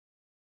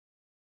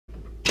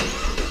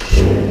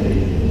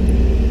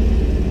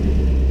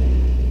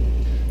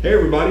Hey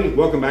everybody,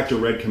 welcome back to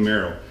Red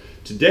Camaro.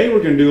 Today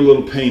we're going to do a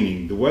little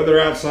painting. The weather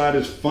outside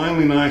is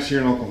finally nice here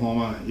in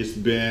Oklahoma. It's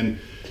been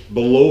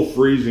below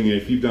freezing, and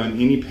if you've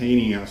done any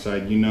painting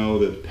outside, you know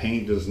that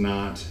paint does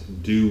not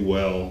do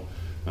well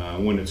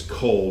when it's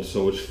cold.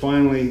 So it's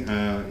finally,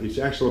 it's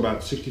actually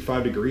about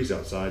 65 degrees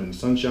outside and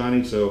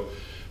sunshiny, so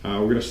we're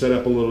going to set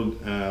up a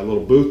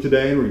little booth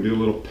today and we're going to do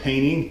a little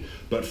painting.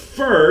 But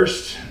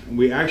first,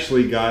 we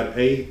actually got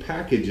a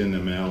package in the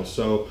mail,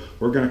 so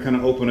we're going to kind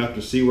of open up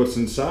to see what's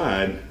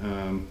inside.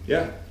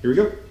 Yeah, here we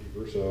go.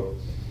 So,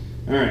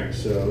 all right,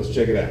 so let's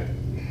check it out.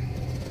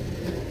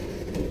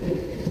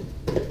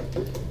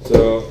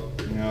 So,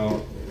 you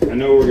know, I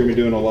know we're going to be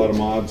doing a lot of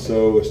mods,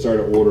 so we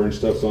started ordering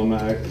stuff. So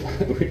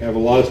we have a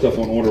lot of stuff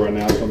on order right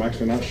now, so I'm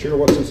actually not sure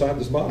what's inside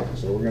this box.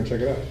 So we're going to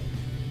check it out.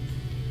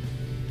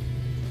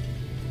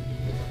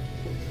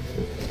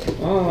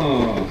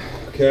 Oh,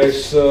 okay,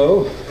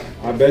 so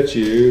I bet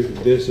you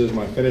this is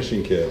my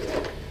finishing kit.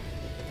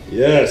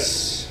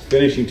 Yes,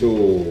 finishing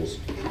tools.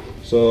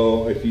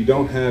 So if you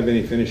don't have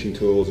any finishing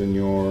tools in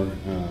your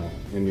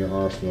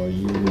arsenal,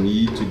 you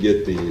need to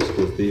get these,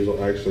 because these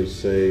will actually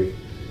save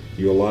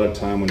you a lot of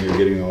time when you're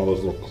getting all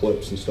those little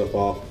clips and stuff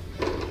off.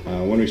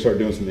 When we start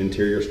doing some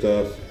interior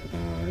stuff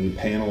and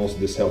panels,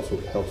 this helps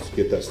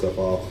get that stuff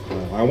off.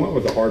 I went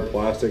with the hard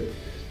plastic.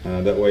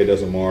 That way it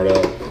doesn't mar it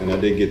up, and I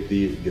did get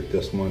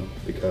this one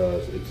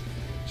because it's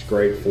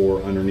great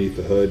for underneath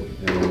the hood,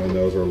 and when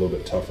those are a little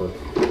bit tougher.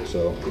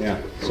 So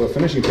yeah, so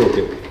finishing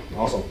toolkit,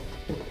 awesome.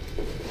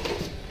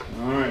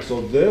 All right, so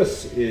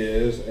this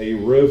is a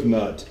riv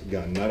nut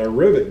gun, not a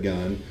rivet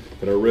gun,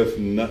 but a riv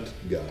nut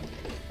gun,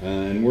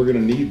 and we're going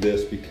to need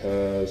this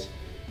because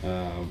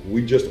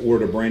we just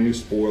ordered a brand new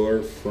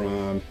spoiler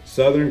from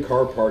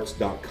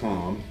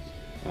southerncarparts.com.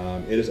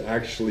 It is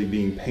actually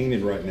being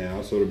painted right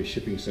now, so it'll be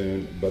shipping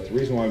soon. But the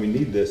reason why we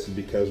need this is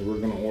because we're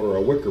going to order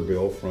a wicker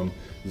bill from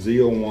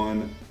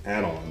Z01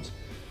 Add-ons,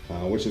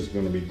 which is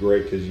going to be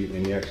great because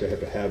you actually have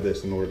to have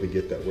this in order to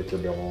get that wicker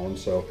bill on.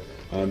 So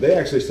they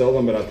actually sell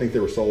them, but I think they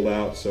were sold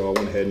out. So I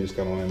went ahead and just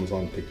got on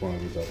Amazon and picked one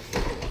of these up.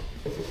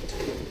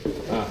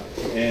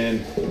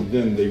 And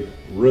then the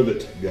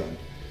rivet gun.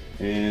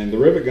 And the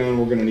rivet gun,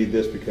 we're going to need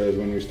this because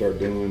when we start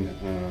doing,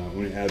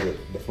 when we add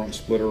the front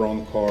splitter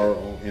on the car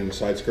and the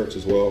side skirts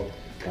as well,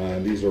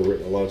 these are,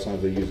 a lot of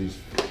times they use these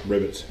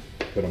rivets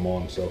to put them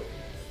on. So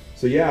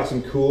yeah,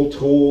 some cool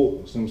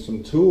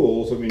some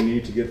tools that we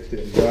need to get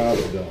the job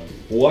done.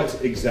 What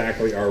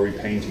exactly are we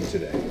painting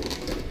today?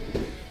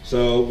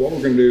 So what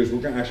we're going to do is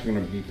we're actually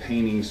going to be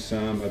painting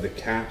some of the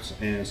caps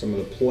and some of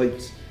the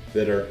plates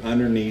that are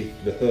underneath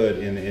the hood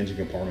in the engine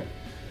compartment.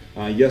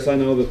 Yes, I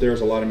know that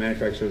there's a lot of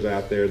manufacturers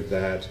out there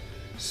that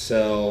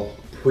sell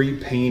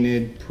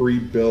pre-painted,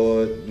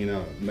 pre-billet,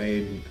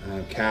 made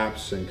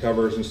caps and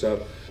covers and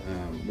stuff.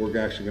 We're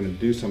actually going to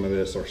do some of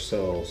this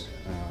ourselves.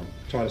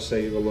 Try to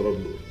save a little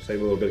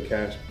bit of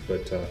cash,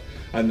 but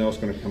I know it's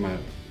going to come out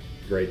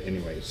great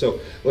anyway. So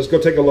let's go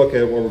take a look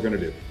at what we're going to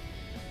do.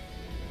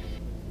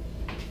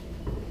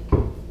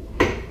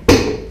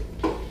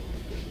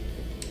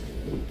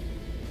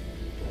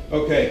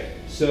 Okay,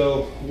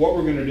 so what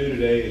we're going to do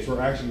today is we're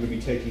actually going to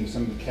be taking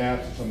some of the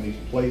caps and some of these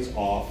plates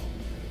off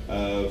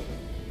the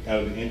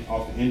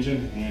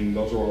engine, and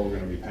those are what we're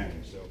going to be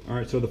painting. So, all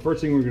right, so the first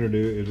thing we're going to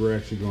do is we're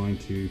actually going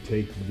to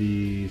take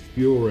these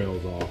fuel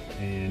rails off,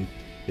 and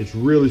it's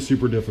really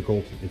super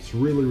difficult. It's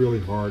really, really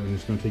hard, and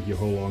it's going to take you a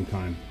whole long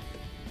time.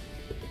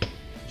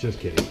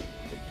 Just kidding.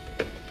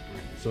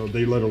 So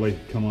they literally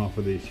come off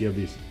of these. You have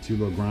these two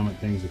little grommet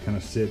things that kind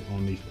of sit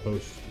on these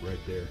posts right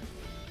there.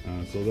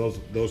 So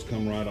those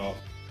come right off.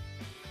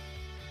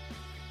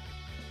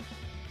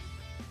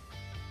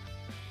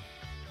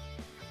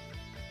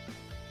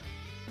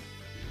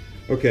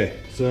 Okay,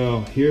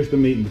 so here's the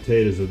meat and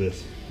potatoes of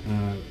this.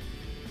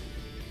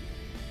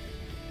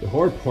 The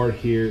hard part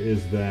here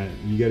is that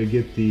you got to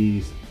get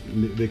these,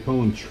 they call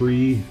them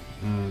tree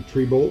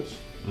bolts,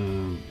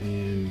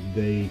 and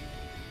they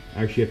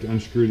actually have to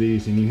unscrew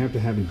these, and you have to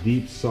have a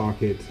deep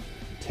socket,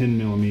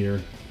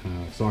 10mm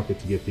socket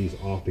to get these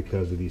off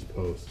because of these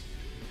posts.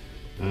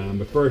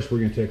 But first we're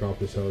going to take off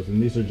this hose, and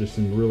these are just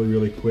some really,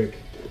 really quick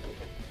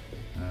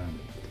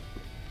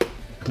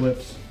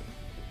clips,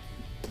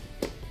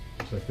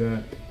 just like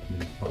that. And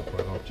you pop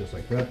right off just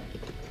like that,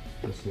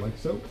 just like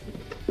so.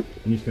 And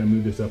you're just going to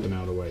move this up and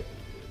out of the way.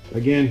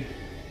 Again,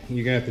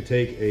 you're going to have to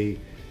take a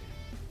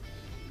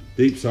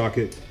deep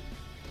socket.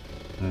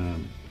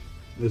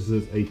 This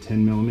is a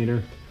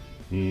 10mm,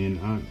 and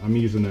I'm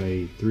using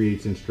a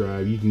 3/8 inch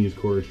drive. You can use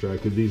 1/4 inch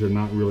drive because these are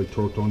not really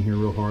torqued on here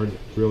real hard.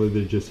 Really,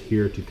 they're just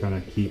here to kind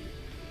of keep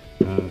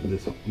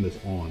this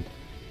on.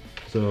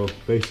 So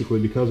basically,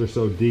 because they're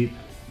so deep,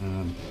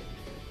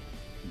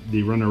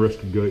 you run a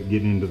risk of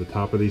getting into the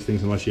top of these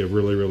things unless you have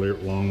really, really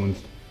long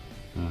ones.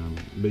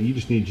 But you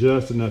just need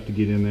just enough to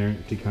get in there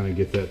to kind of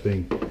get that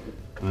thing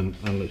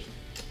unleashed.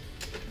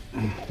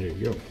 There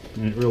you go.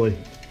 And it really,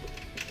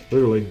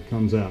 literally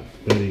comes out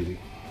that easy.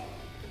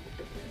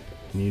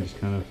 And you just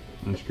kind of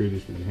unscrew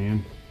this with your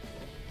hand.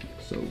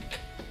 So,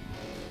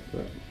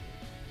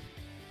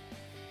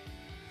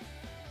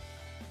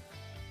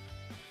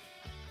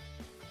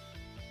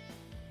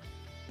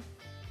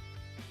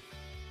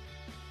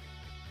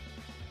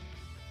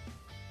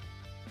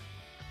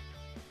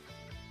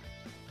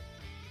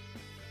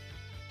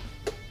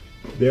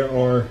 there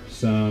are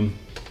some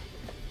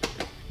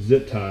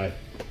zip tie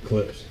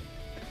clips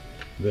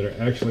that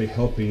are actually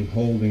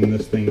holding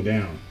this thing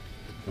down.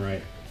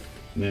 Right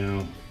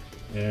now,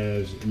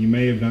 as you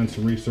may have done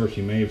some research,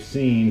 you may have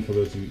seen, for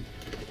those of you,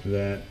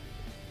 that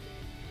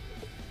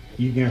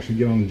you can actually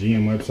get on the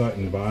GM website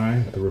and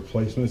buy the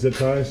replacement zip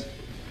ties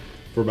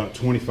for about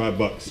 25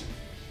 bucks.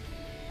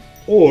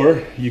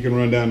 Or you can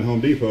run down to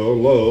Home Depot,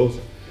 Lowe's,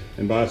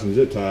 and buy some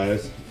zip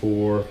ties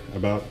for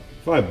about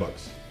 5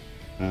 bucks.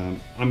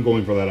 I'm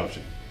going for that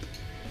option.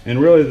 And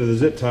really the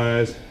zip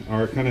ties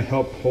are kind of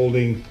help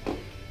holding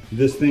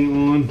this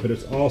thing on, but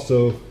it's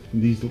also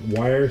these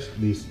wires,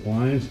 these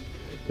lines,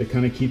 that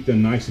kind of keep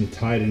them nice and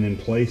tight and in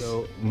place.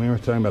 So when we were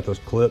talking about those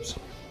clips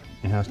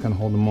and how it's kind of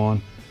holding them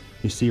on,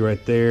 you see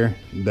right there,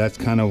 that's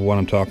kind of what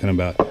I'm talking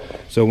about.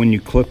 So when you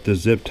clip the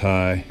zip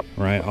tie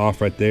right off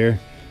right there,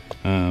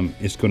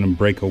 it's going to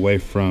break away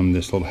from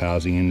this little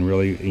housing, and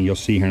really, and you'll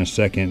see here in a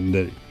second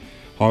that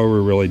all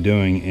we're really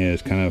doing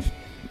is kind of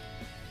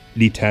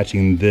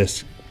detaching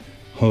this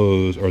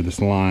hose or this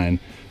line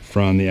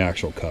from the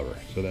actual cover.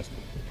 So that's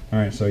all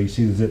right. So you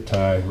see the zip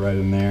tie right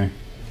in there.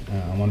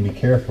 I want to be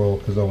careful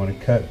because I want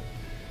to cut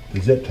the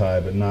zip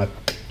tie, but not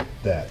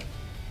that.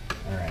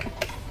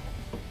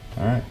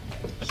 All right,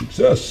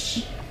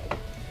 success.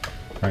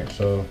 All right,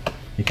 so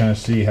you kind of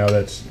see how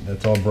that's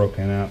all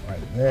broken out right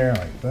there,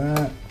 like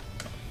that.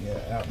 Get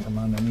it out from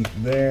underneath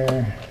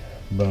there.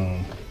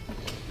 Boom.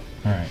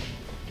 All right.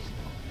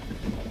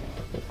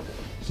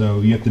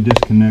 So you have to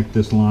disconnect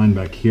this line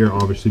back here,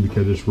 obviously,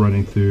 because it's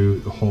running through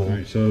the hole. All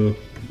right, so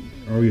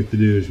all you have to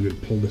do is you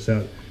pull this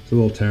out. It's a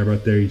little tab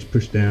right there. You just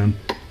push down,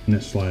 and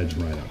it slides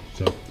right out.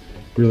 So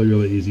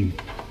really easy.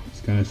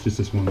 It's just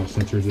this one of the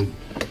sensors,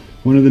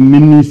 one of the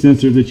mini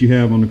sensors that you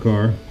have on the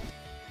car.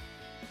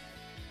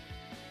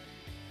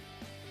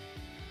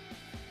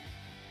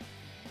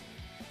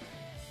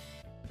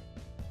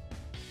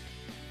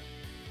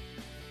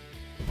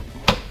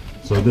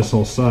 So this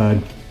whole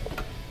side,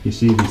 you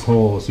see these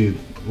holes, see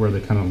where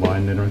they kind of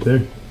line in right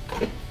there.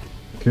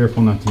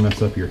 Careful not to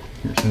mess up your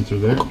sensor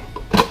there. All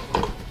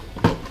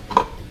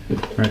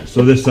right,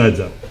 so this side's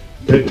up.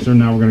 Okay, so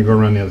now we're going to go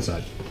around the other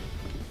side.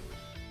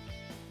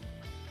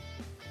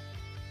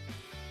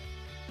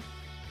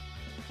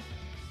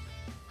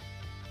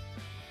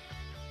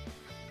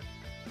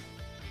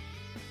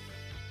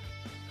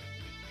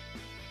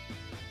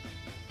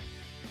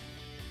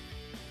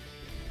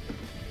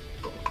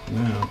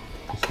 Now,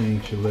 this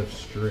thing should lift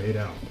straight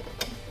out.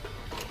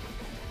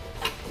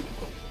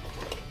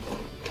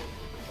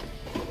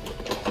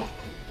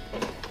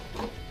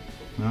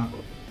 Now,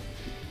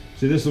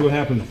 see, this is what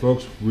happens,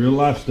 folks. Real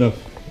life stuff.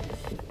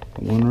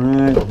 One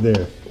right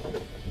there.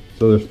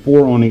 So there's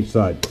 4 on each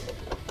side.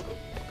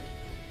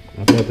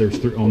 I thought there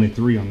was only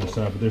 3 on this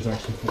side, but there's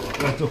actually 4.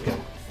 That's okay.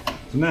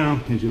 So now,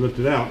 as you lift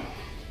it out,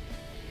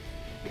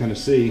 kind of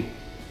see,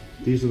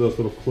 these are those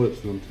little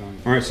clips that I'm telling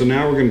you. All right, so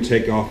now we're going to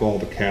take off all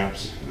the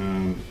caps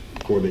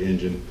for the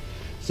engine.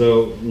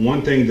 So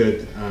one thing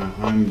that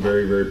I'm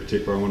very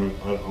particular,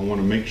 I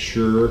want to make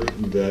sure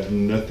that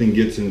nothing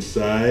gets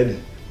inside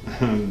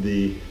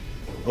the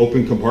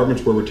open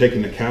compartments where we're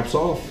taking the caps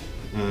off.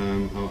 I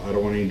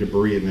don't want any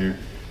debris in there.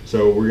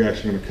 So we're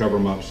actually going to cover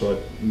them up.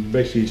 So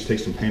basically you just take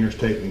some painter's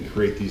tape and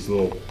create these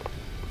little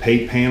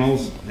paint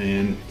panels.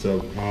 And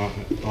so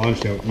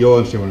you'll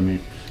understand what I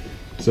mean.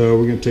 So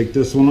we're going to take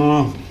this one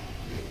off.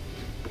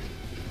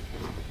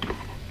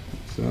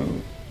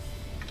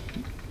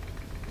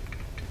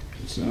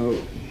 So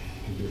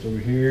it's over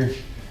here,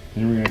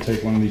 and we're going to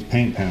take one of these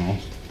paint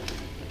panels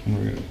and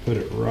we're going to put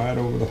it right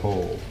over the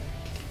hole.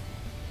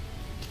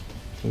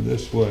 So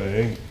this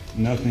way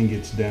nothing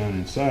gets down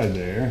inside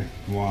there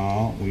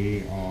while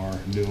we are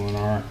doing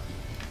our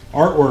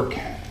artwork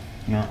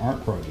and our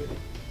art project.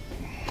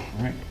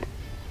 All right,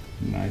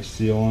 nice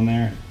seal on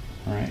there.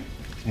 All right,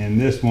 and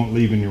this won't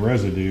leave any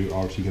residue,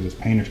 obviously, because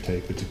it's painter's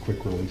tape. It's a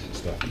quick release and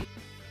stuff.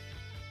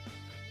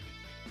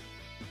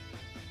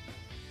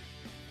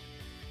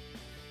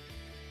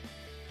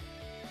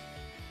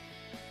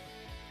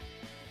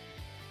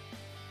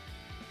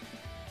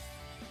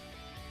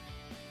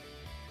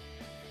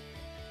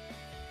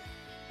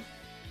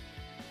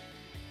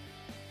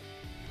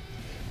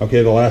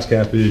 Okay, the last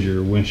cap is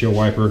your windshield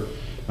wiper.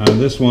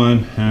 This one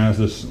has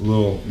this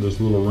little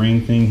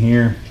ring thing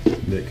here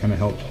that kind of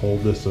helps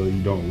hold this so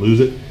you don't lose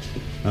it.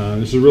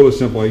 This is really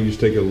simple. You just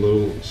take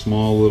a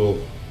small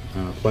little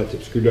flat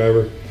tip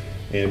screwdriver,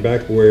 and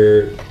back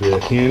where the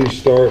hinge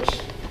starts,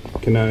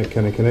 kind of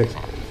connects.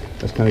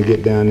 Let's kind of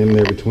get down in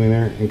there between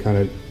there and kind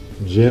of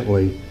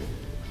gently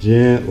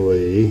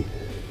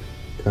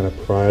kind of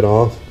pry it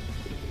off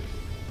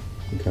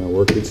and kind of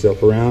work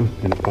itself around,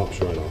 and it pops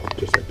right off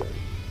just like that.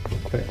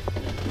 Okay,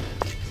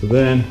 so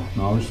then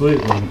obviously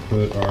we're going to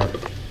put our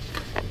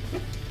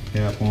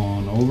cap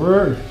on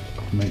over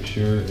to make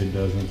sure it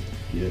doesn't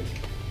get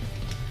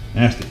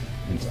nasty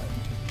inside.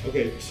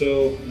 Okay,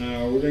 so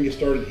now we're going to get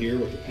started here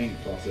with the paint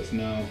process.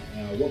 Now,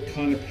 what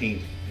kind of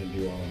paint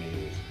do I want to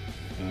use?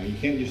 You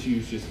can't just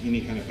use just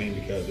any kind of paint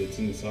because it's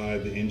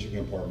inside the engine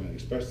compartment,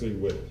 especially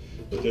with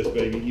this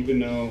baby. Even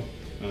though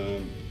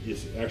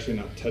it's actually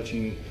not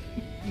touching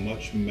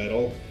much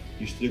metal,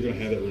 you're still going to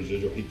have that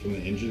residual heat from the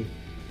engine.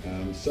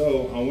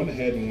 So I went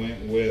ahead and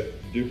went with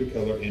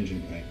Duplicolor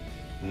engine paint.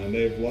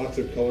 They have lots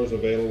of colors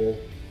available.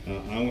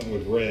 I went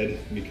with red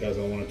because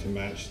I wanted to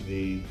match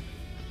the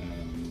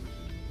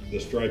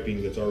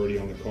striping that's already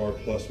on the car.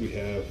 Plus we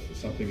have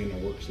something in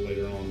the works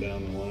later on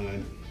down the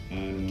line,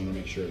 and we want to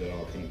make sure that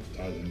all kind of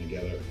ties in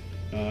together.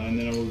 And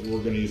then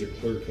we're going to use a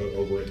clear coat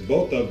over it.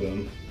 Both of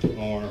them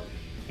are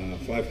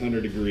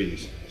 500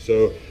 degrees.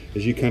 So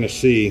as you kind of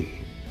see,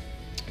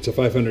 it's a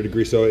 500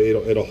 degree, so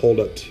it'll hold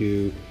up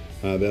to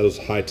those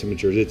high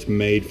temperatures. It's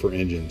made for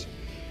engines.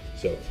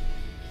 So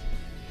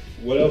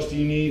what else do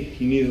you need?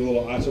 You need a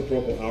little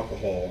isopropyl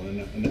alcohol,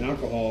 and the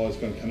alcohol is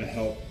going to kind of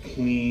help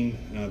clean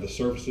the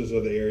surfaces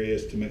of the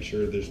areas to make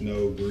sure there's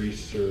no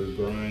grease or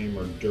grime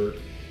or dirt,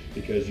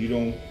 because you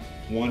don't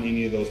want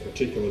any of those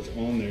particulates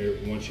on there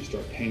once you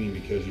start painting,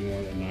 because you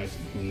want a nice,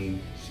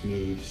 clean,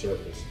 smooth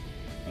surface.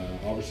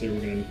 Obviously, we're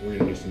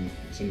gonna do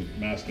some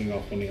masking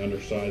off on the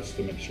undersides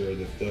to make sure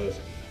that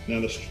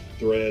none of the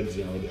threads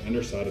or the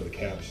underside of the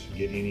caps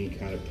get any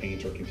kind of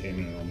paint or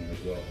contaminant on there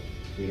as well.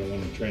 We don't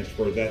want to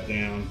transfer that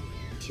down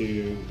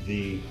to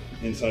the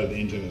inside of the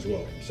engine as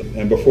well. So,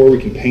 and before we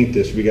can paint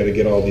this, we got to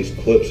get all these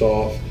clips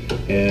off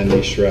and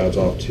these shrouds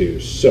off too.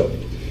 So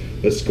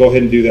let's go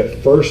ahead and do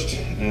that first,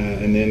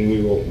 and then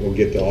we'll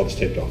get all this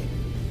taped off.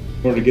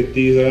 In order to get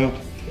these out,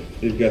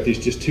 we've got these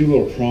just two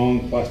little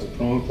plastic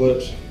prong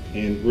clips,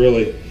 and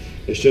really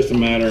it's just a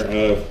matter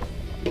of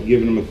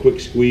giving them a quick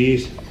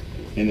squeeze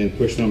and then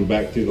pushing them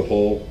back through the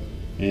hole,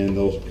 and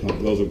those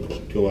will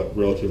go up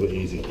relatively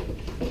easy,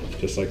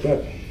 just like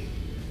that.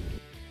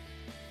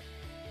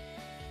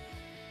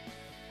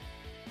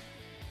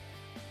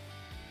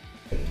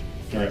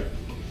 All right,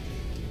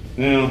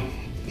 now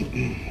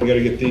we got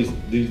to get these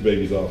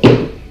babies off.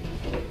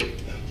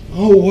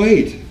 Oh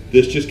wait,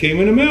 this just came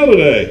in the mail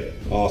today.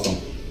 Awesome.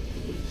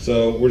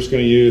 So we're just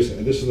going to use,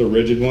 this is a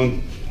rigid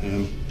one.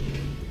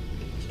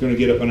 It's going to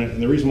get up on it,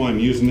 and the reason why I'm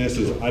using this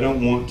is I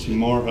don't want to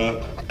mar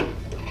up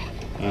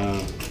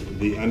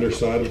the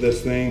underside of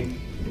this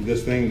thing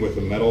with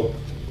the metal.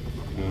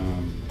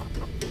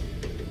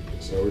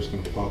 So we're just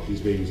going to pop these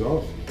babies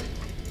off.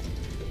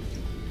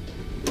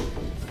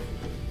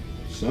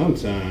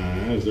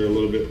 Sometimes they're a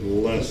little bit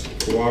less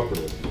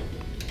cooperative.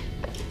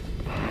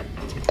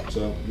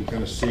 So you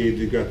kind of see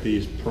they've got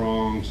these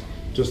prongs,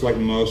 just like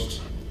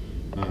most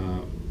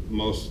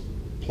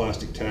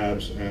plastic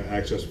tabs,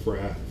 access for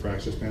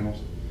access panels,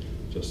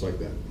 just like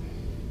that.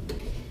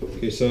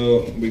 Okay,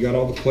 so we got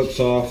all the clips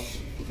off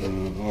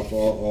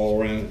all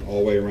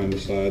the way around the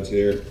sides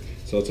here,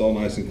 so it's all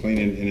nice and clean,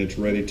 and it's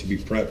ready to be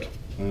prepped.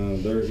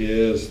 There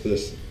is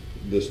this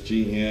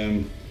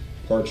GM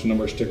parts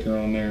number sticker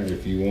on there.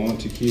 If you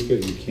want to keep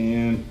it, you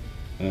can.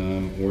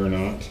 We're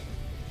not.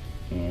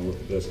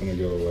 That's going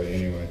to go away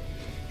anyway,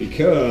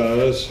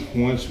 because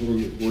once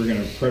we're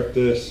going to prep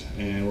this,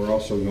 and we're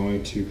also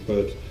going to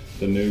put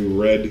the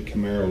new red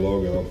Camaro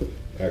logo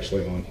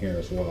actually on here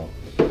as well.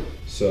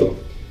 So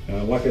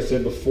like I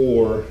said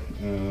before,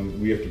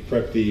 we have to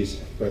prep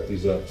these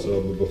up.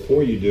 So but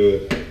before you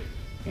do it,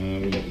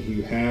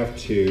 you have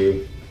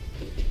to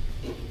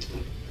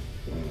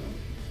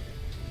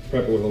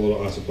prep it with a little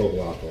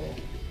isopropyl alcohol.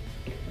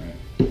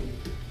 Right?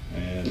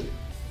 And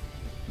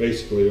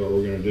basically what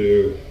we're going to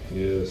do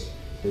is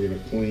we're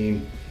going to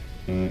clean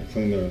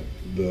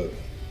the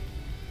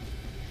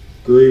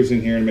grooves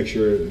in here and make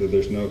sure that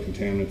there's no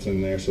contaminants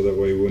in there, so that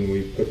way when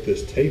we put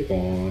this tape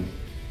on,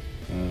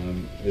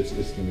 it's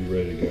going to be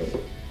ready to go.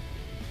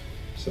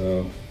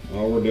 So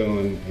all we're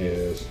doing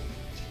is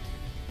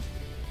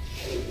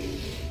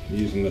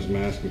using this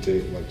masking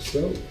tape like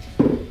so,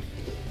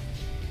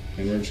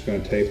 and we're just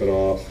going to tape it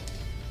off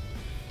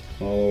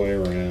all the way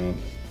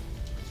around,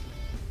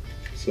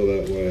 so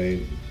that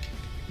way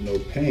no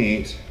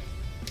paint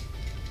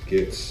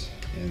gets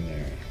in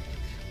there.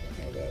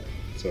 Like that.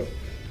 So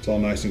it's all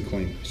nice and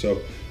clean.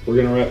 So we're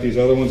going to wrap these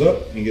other ones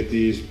up and get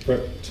these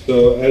prepped.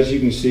 So as you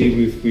can see,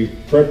 we've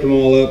prepped them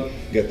all up,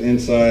 got the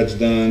insides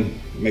done,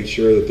 make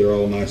sure that they're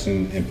all nice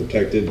and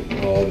protected,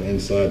 all the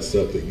inside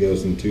stuff that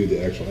goes into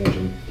the actual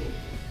engine.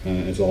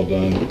 It's all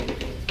done.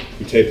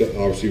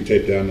 Obviously we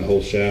taped down the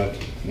whole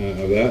shaft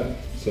of that.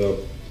 So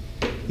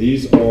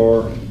these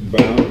are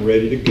about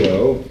ready to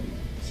go.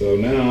 So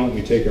now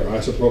we take our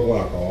isopropyl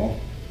alcohol,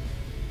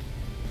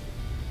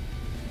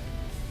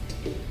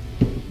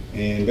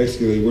 and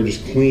basically we're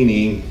just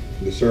cleaning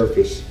the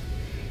surface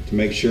to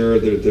make sure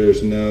that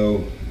there's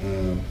no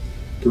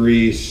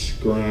grease,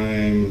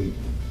 grime,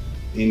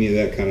 any of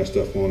that kind of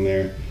stuff on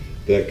there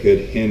that could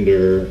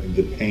hinder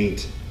the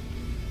paint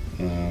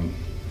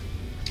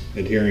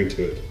adhering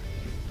to it.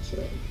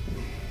 So,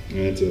 and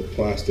it's a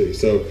plastic.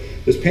 So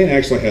this paint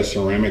actually has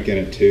ceramic in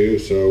it too,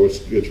 so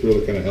it's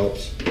really kind of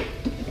helps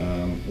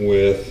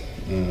with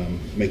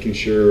making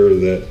sure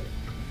that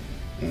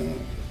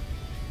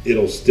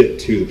it'll stick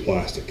to the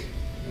plastic.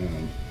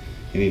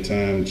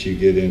 anytime that you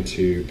get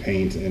into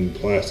paint and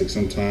plastic,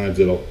 sometimes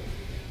if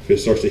it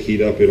starts to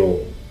heat up,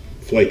 it'll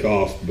flake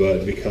off,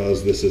 but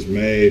because this is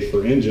made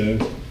for engine,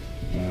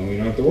 we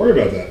don't have to worry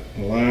about that.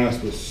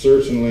 Last but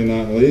certainly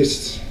not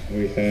least,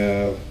 we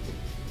have,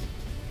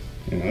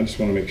 and I just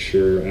want to make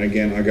sure, and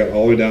again, I got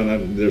all the way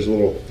down, there's a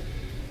little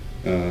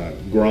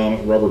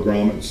rubber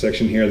grommet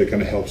section here that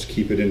kind of helps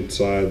keep it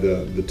inside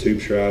the tube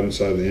shroud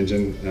inside the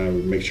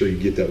engine. Make sure you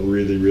get that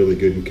really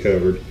good and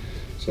covered,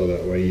 so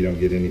that way you don't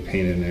get any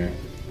paint in there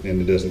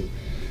and it doesn't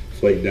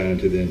flake down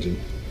into the engine.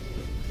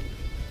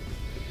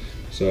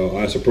 So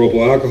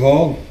isopropyl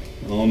alcohol,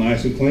 all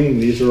nice and clean.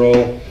 These are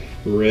all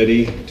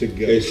ready to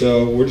go. Okay,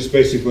 so we're just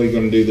basically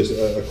going to do this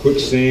a quick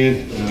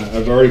sand.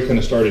 I've already kind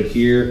of started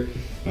here.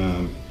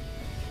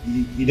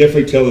 You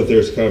definitely tell that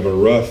there's kind of a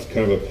rough,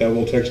 kind of a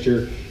pebble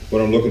texture.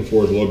 What I'm looking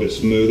for is a little bit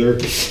smoother.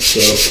 So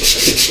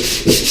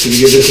to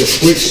give this a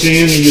quick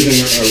sand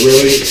using a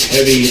really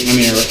heavy,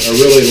 a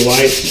really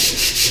light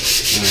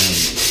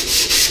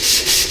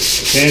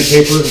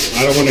sandpaper.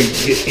 I don't want to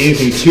get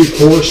anything too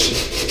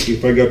coarse.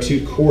 If I go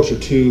too coarse or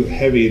too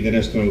heavy, then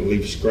it's going to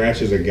leave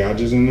scratches and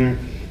gouges in there.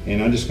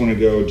 And I just want to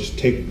go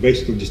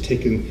basically just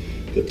taking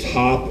the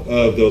top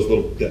of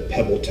that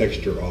pebble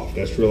texture off.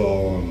 That's really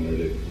all I'm going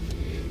to do.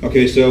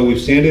 Okay, so we've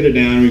sanded it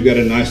down. We've got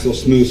a nice little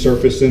smooth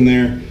surface in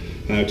there.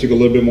 Took a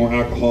little bit more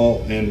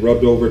alcohol and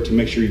rubbed over it to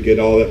make sure you get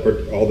all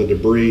the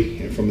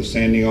debris from the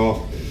sanding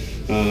off.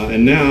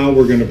 And now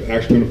we're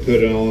actually going to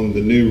put on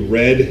the new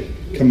red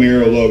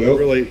Camaro logo.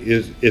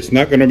 It's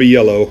not going to be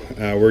yellow.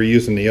 We're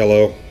using the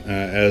yellow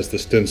as the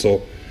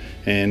stencil,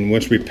 and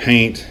once we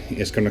paint,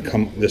 it's going to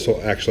come. This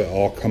will actually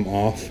all come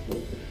off,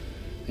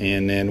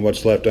 and then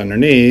what's left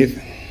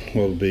underneath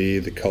will be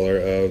the color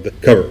of the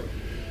cover.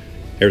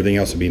 Everything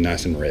else will be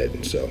nice and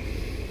red. So.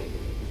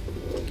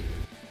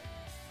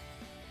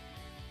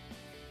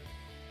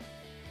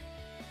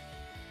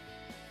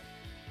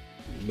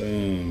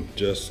 Boom,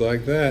 just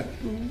like that.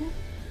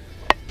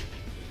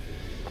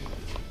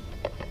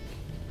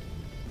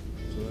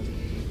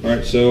 All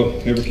right, so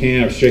every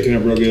can I've shaken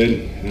up real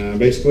good.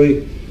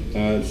 Basically,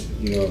 it's,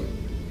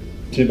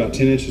 about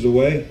 10 inches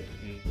away.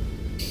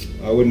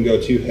 I wouldn't go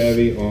too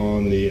heavy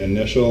on the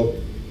initial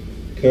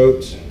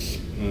coats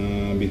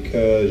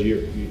because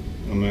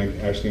I'm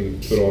actually going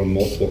to put on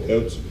multiple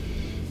coats.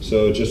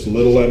 So just a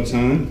little at a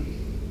time.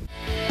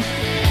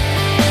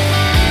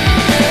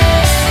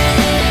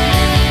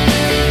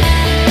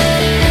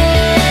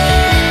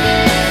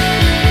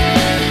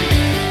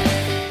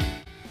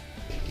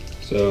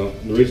 So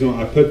the reason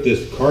why I put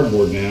this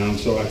cardboard down,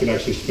 so I could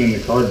actually spin the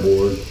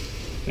cardboard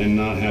and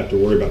not have to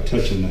worry about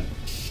touching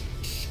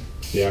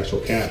the actual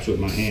caps with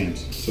my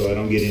hands, so I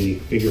don't get any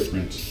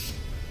fingerprints.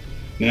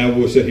 Now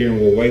we'll sit here and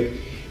we'll wait.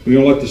 We're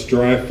gonna let this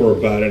dry for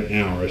about an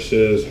hour. It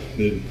says,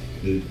 the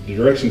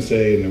directions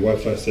say, and the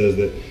website says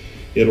that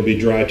it'll be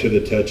dry to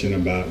the touch in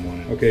about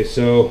 1 hour. Okay,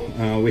 so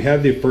we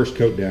have the first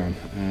coat down.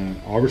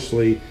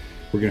 Obviously,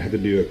 we're gonna have to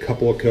do a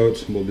couple of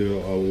coats. We'll do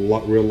a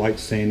real light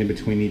sand in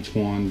between each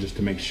one just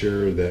to make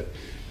sure that,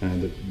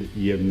 that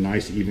you have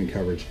nice even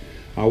coverage.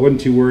 I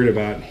wasn't too worried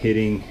about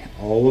hitting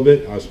all of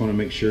it. I just want to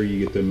make sure you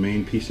get the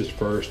main pieces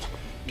first,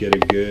 get a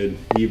good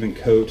even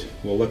coat.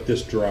 We'll let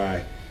this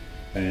dry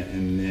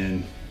and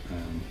then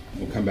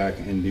we'll come back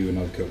and do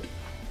another coat.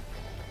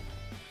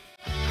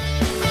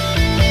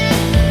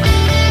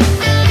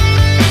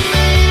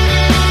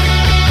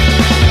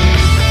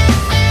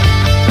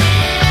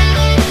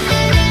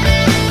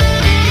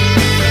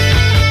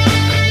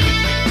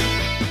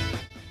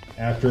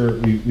 After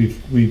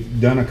we've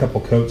done a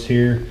couple coats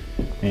here,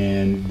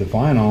 and the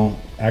vinyl,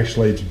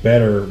 actually it's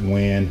better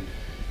when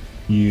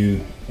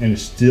and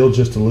it's still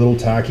just a little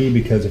tacky,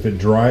 because if it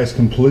dries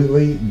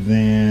completely,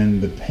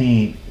 then the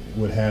paint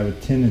would have a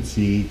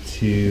tendency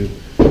to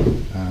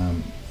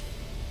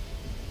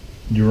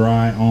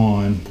dry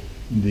on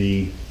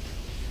the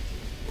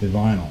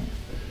vinyl.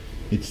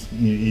 It's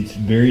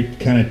very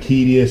kind of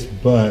tedious,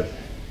 but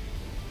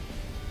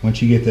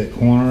once you get that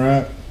corner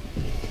up,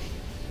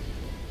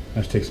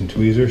 let's take some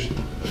tweezers.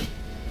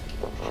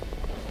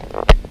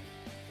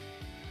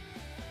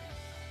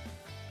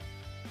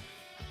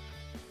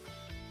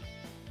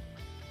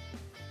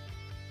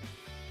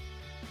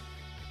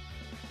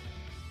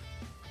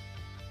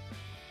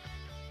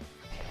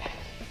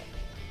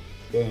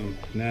 Boom,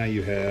 now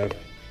you have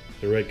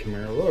the red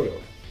Camaro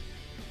logo.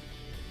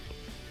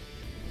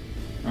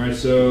 All right,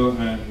 so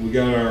we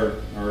got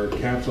our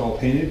caps all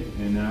painted,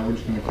 and now we're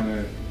just gonna kind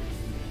of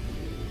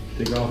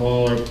take off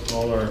all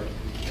our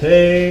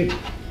tape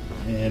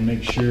and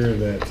make sure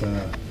that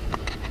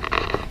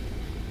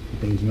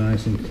everything's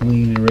nice and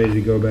clean and ready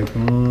to go back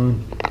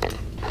on.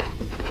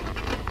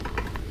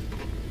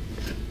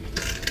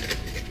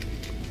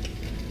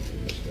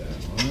 Just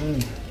that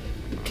one.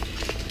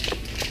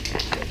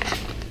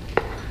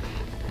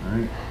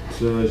 Alright,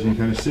 so as you can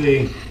kind of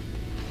see,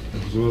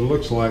 this is what it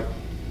looks like.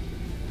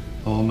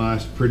 All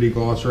nice, pretty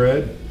gloss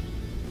red.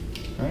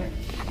 Alright.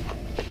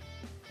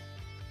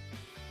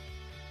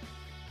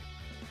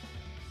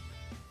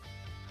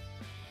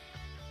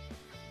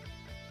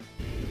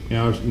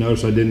 Now,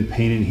 notice I didn't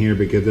paint in here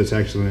because it's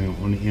actually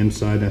on the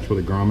inside. That's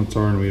where the grommets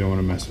are, and we don't want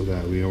to mess with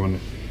that. We don't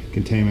want to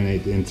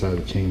contaminate the inside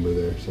of the chamber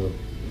there. So.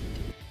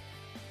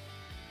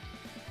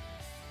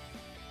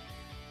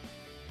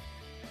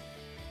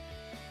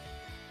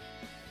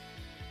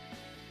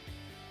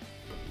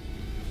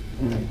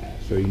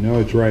 So you know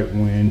it's right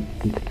when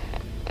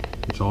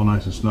it's all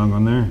nice and snug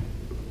on there.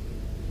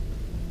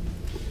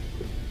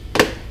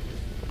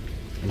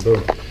 And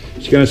boom.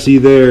 As you're gonna see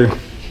there,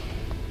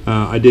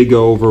 I did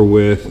go over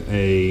with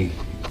a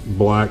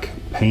black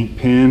paint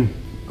pen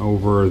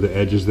over the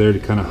edges there to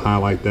kind of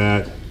highlight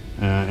that.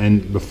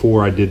 And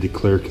before I did the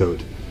clear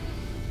coat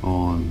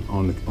on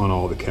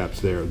all the caps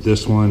there.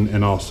 This one,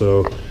 and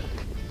also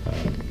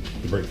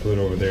the brake fluid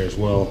over there as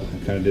well.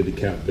 I kind of did the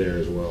cap there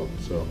as well.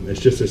 So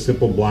it's just a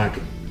simple black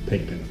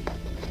paint pen.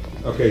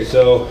 Okay,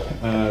 so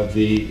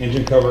the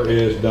engine cover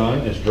is done.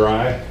 It's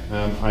dry.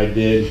 I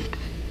did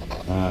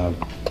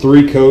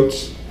 3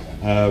 coats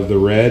of the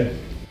red.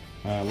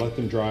 Let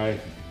them dry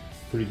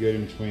pretty good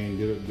in between.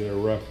 Did a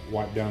rough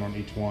wipe down on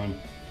each one.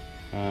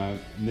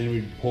 Then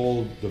we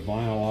pulled the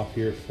vinyl off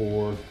here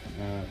for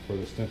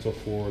the stencil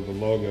for the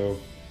logo,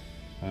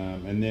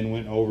 and then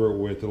went over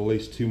with at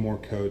least 2 more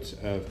coats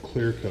of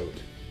clear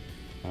coat.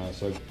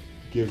 So it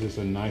gives us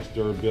a nice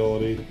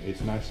durability.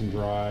 It's nice and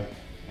dry.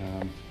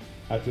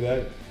 After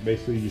that,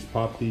 basically you just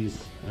pop these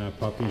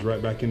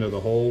right back into the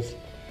holes.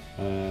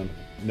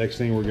 Next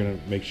thing, we're gonna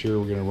make sure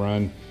we're gonna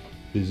run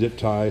the zip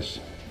ties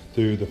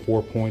through the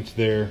 4 points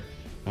there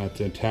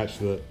to attach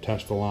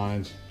the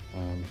lines.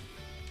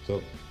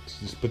 So let's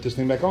just put this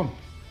thing back on.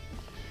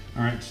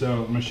 All right, so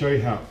I'm gonna show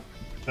you how.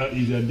 I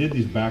did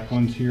these back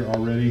ones here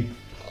already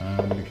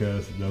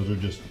because those are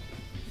just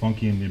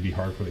funky and it'd be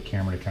hard for the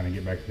camera to kind of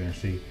get back there and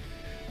see.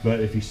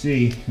 But if you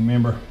see,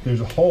 remember,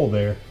 there's a hole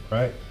there,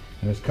 right?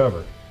 And it's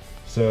covered.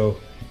 So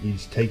you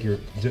just take your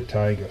zip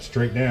tie, go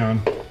straight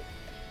down,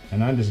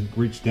 and I just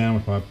reach down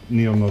with my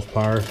needle nose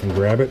pliers and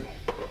grab it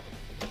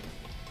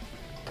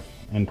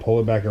and pull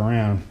it back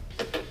around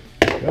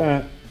like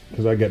that,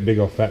 because I got big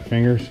old fat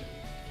fingers.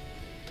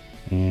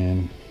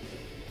 And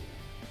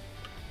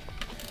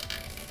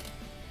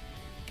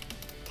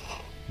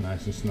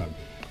nice and snug.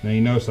 Now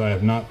you notice I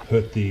have not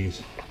put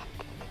these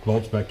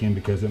bolts back in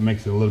because it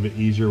makes it a little bit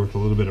easier with a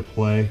little bit of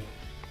play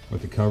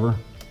with the cover.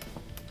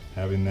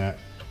 Having that,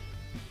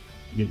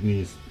 getting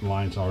these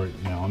lines already.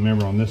 Now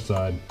remember, on this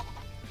side,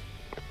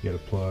 you got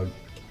to plug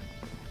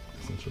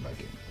the sensor back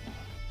in.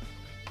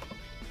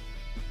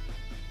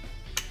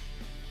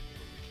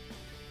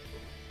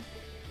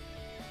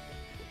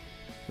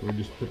 So we're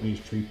just putting these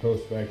tree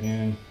posts back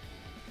in.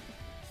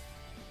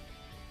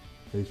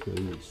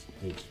 Basically,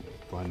 it's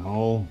find a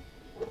hole,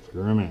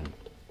 screw them in.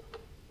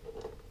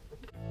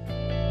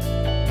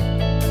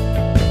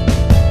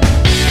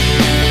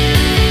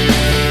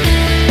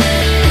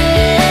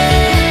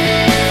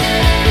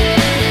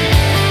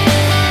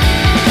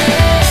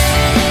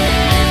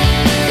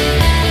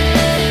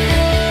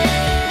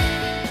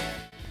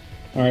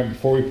 All right,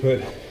 before we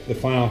put the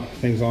final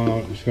things on,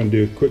 I'm just going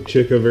to do a quick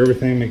check of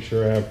everything, make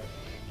sure I have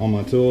all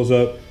my tools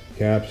up.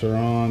 Caps are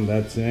on,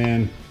 that's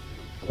in,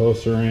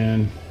 posts are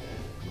in,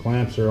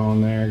 clamps are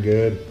on there,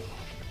 good.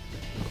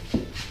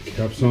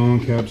 Caps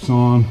on,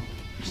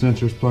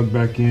 sensors plugged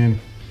back in,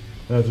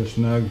 those are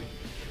snug.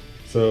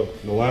 So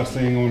the last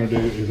thing I want to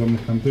do is I'm going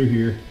to come through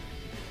here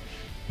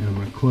and I'm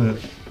going to clip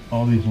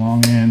all these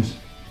long ends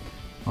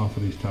off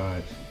of these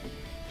ties.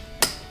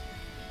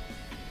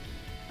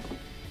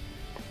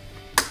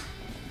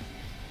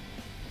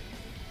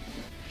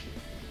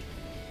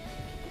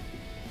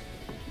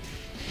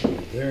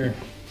 There.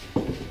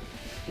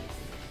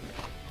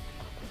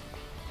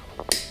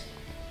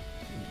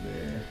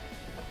 There.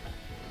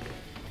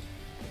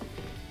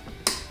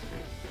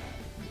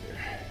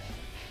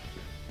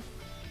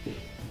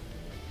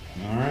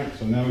 All right,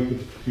 so now we put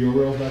the fuel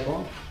rails back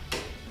on.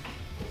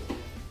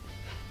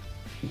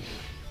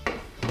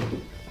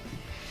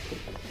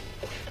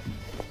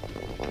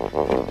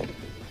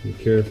 Be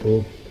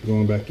careful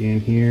going back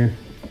in here.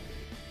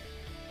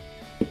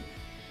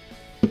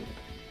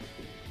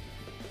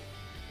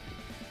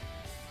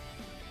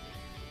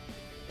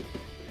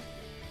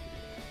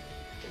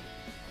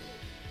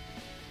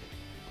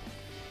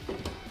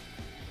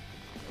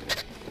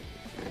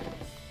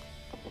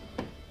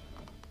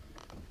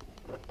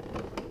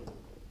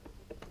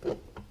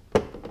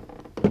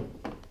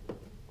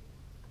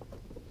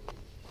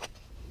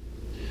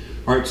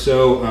 All right,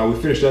 so we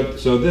finished up.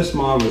 So this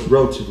mod was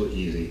relatively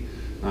easy.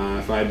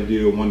 If I had to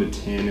do a 1 to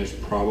 10, it's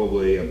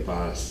probably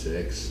about a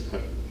 6.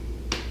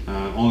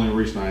 Only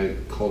reason I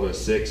called it a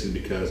 6 is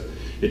because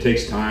it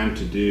takes time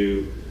to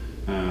do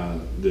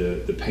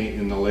the paint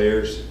and the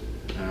layers,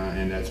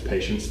 and that's a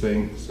patience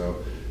thing.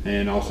 So,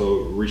 and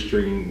also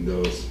restringing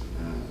those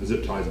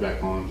zip ties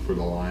back on for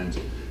the lines,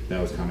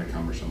 that was kind of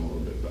cumbersome a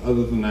little bit. But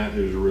other than that,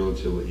 it was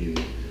relatively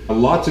easy.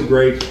 Lots of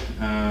great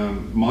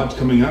mods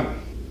coming up.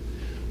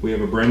 We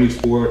have a brand new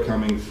spoiler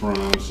coming from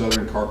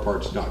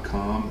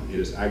southerncarparts.com. It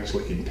is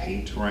actually in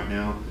paint right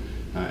now.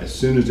 As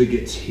soon as it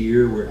gets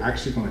here, we're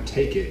actually going to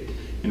take it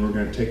and we're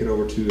going to take it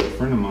over to a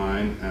friend of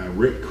mine,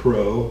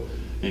 Rick.crowe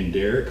and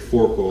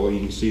Derek.crowe. You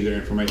can see their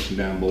information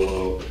down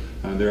below.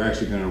 They're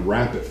actually going to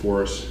wrap it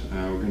for us.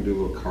 We're going to do a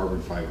little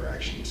carbon fiber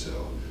action,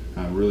 so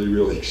I'm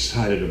really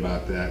excited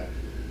about that.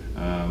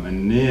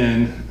 And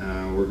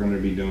then we're going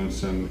to be doing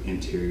some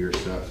interior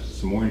stuff,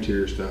 some more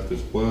interior stuff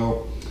as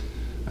well.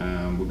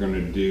 We're going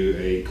to do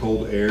a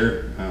cold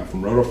air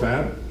from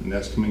Rotofab, and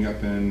that's coming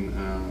up in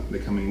the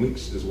coming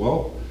weeks as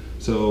well.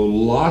 So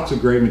lots of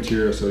great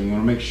material, so you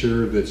want to make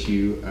sure that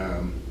you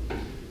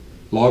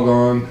log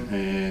on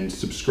and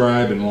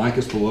subscribe and like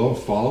us below.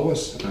 Follow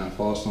us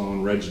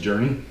on Red's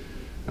journey.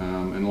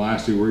 And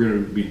lastly, we're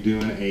going to be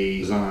doing a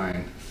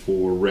design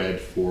for Red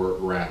for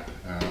wrap.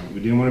 We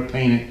didn't want to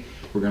paint it,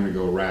 we're going to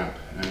go wrap.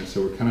 And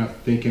so we're kind of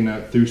thinking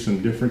through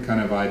some different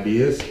kind of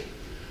ideas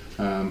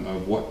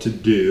of what to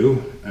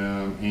do.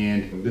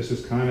 And this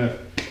is kind of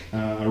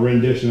a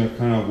rendition of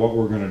kind of what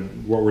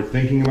we're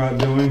thinking about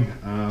doing.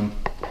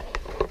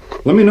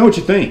 Let me know what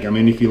you think. I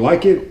mean, if you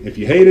like it, if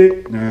you hate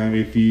it,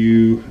 if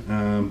you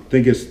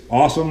think it's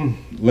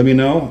awesome, let me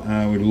know.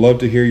 We'd love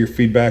to hear your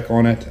feedback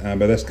on it,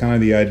 but that's kind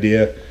of the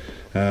idea.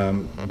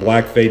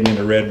 Black fading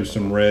into red with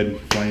some red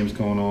flames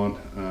going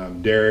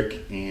on.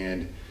 Derek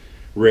and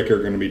Rick are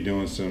going to be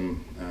doing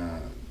some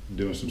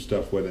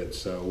stuff with it,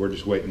 so we're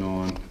just waiting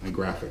on the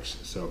graphics.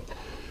 So,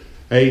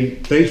 hey,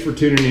 thanks for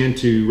tuning in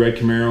to Red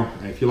Camaro.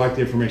 If you like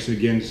the information,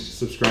 again,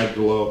 subscribe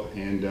below,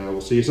 and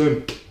we'll see you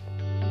soon.